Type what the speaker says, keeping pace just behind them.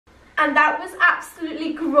and that was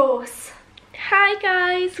absolutely gross. Hi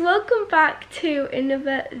guys, welcome back to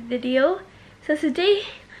another video. So today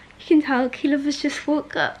you can tell Caleb has just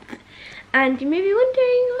woke up, and you may be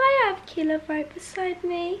wondering why I have Caleb right beside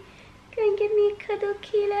me. Go and give me a cuddle,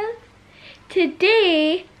 Caleb.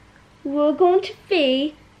 Today we're going to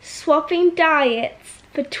be swapping diets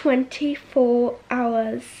for 24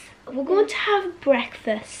 hours. We're going to have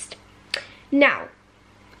breakfast. Now,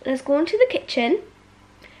 let's go into the kitchen.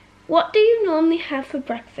 What do you normally have for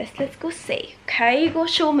breakfast? Let's go see. Okay, you go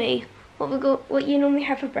show me what you normally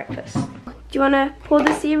have for breakfast. Do you want to pour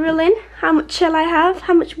the cereal in? How much shall I have?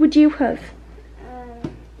 How much would you have?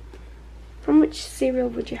 How much cereal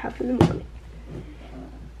would you have in the morning?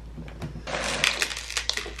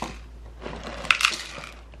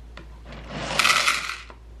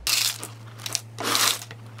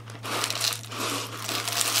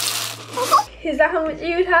 Is that how much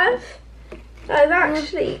you'd have?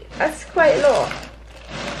 That's quite a lot.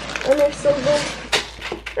 And there's some more.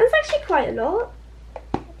 That's actually quite a lot.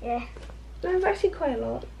 Yeah. That's actually quite a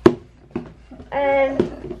lot. Add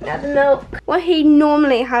the milk. What he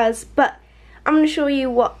normally has, but I'm going to show you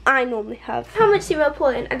what I normally have. How much cereal I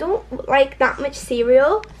pour in? I don't like that much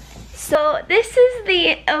cereal. So this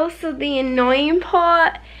is also the annoying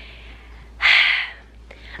part.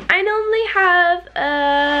 I normally have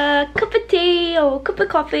a cup of tea or a cup of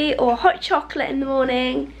coffee or hot chocolate in the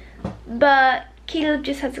morning, but Caleb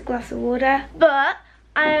just has a glass of water. But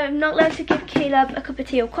I am not allowed to give Caleb a cup of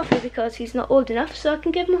tea or coffee because he's not old enough, so I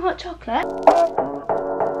can give him a hot chocolate.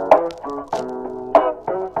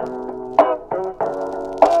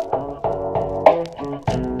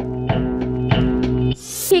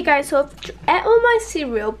 Okay guys, so I've ate all my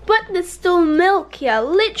cereal, but there's still milk here,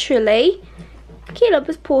 literally. Caleb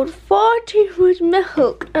has poured far too much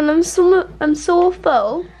milk, and I'm so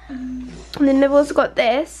full. And then they've also got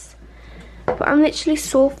this, but I'm literally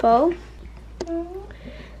so full.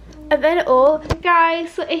 I've ate it all,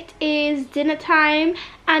 guys. So it is dinner time,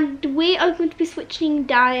 and we are going to be switching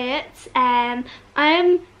diets. I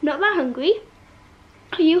am not that hungry.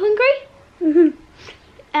 Are you hungry?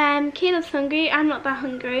 Caleb's hungry. I'm not that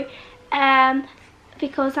hungry,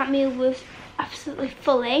 because that meal was absolutely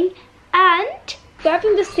filling. And we're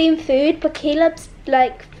having the same food, but Caleb's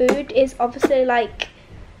food is obviously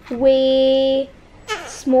way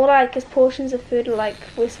smaller. Like his portions of food are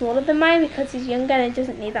way smaller than mine because he's younger and he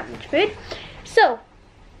doesn't need that much food. So,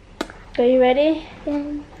 are you ready? Yeah.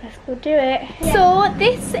 Let's go do it. Yeah. So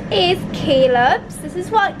this is Caleb's. This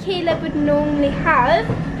is what Caleb would normally have,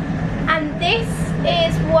 and this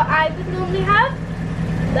is what I would normally have.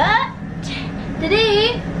 But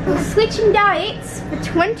today we're switching diets for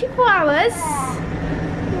 24 hours.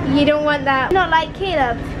 You don't want that. Not like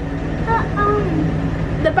Caleb.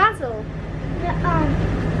 The basil.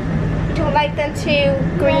 You don't like them two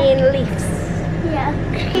green leaves. Yeah.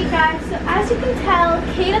 Okay guys, so as you can tell,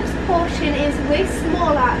 Caleb's portion is way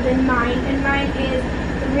smaller than mine, and mine is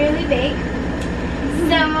really big.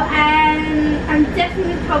 So I'm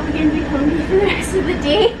definitely probably going to be hungry for the rest of the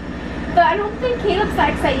day. But I don't think Caleb's that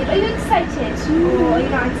excited. Are you excited? Oh, you're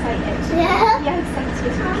not excited? Yeah. Yeah,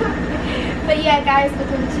 excited. But yeah, guys, we're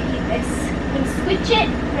going to eat this. We're going to switch it.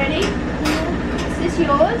 Ready? This is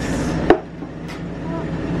yours.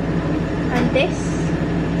 And this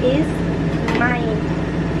is mine.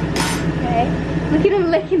 Okay? Look at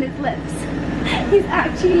him licking his lips. He's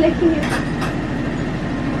actually licking his lips.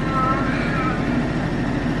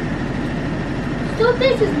 So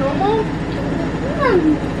this is normal.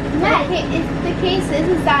 Yeah, the case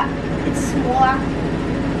is that it's smaller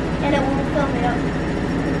and it won't fill me up.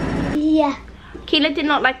 Yeah. Caleb did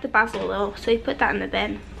not like the basil though, so he put that in the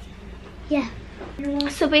bin. Yeah.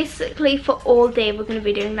 So basically for all day we're going to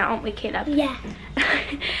be doing that, aren't we, Caleb? Yeah.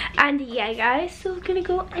 And yeah guys, so we're going to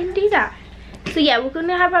go and do that. So yeah, we're going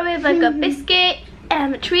to have our a biscuit,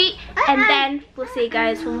 a treat, and then we'll see you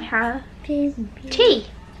guys when we have tea,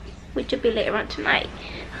 which will be later on tonight.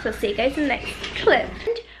 So I'll see you guys in the next clip.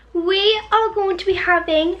 We are going to be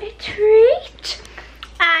having a treat,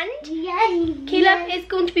 and Caleb is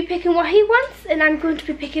going to be picking what he wants, and I'm going to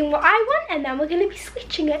be picking what I want, and then we're going to be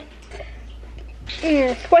switching it.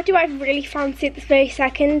 What do I really fancy at this very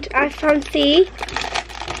second? I fancy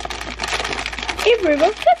a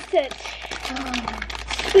Rhubarb custard.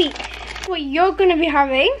 Sweet. What you're going to be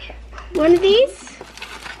having, one of these.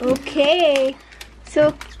 Okay,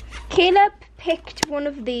 so Caleb picked one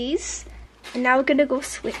of these, and now we're gonna go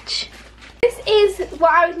switch. This is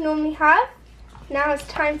what I would normally have. Now it's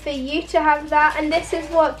time for you to have that, and this is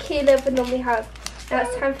what Caleb would normally have. Now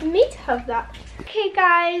it's time for me to have that. Okay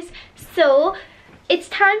guys, so it's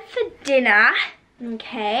time for dinner.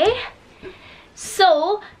 Okay,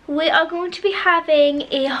 so we are going to be having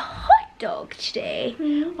a hot dog today.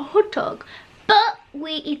 A hot dog, but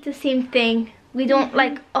we eat the same thing. We don't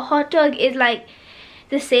like, a hot dog is like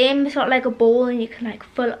the same. It's not like a bowl and you can like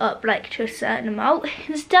fill it up like to a certain amount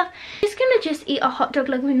and stuff. We're just gonna just eat a hot dog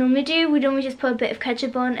like we normally do. We normally just put a bit of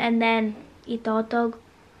ketchup on and then eat the hot dog.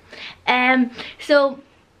 So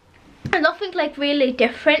nothing like really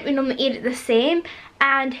different. We normally eat it the same,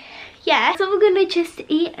 and yeah, so we're gonna just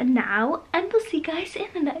eat now and we'll see you guys in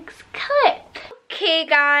the next clip. Okay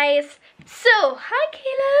guys, so hi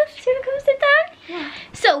Caleb, do you wanna come sit down? Yeah.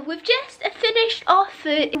 So we've just finished our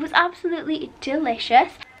food. It was absolutely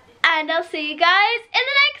delicious, and I'll see you guys in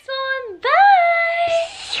the next one. Bye.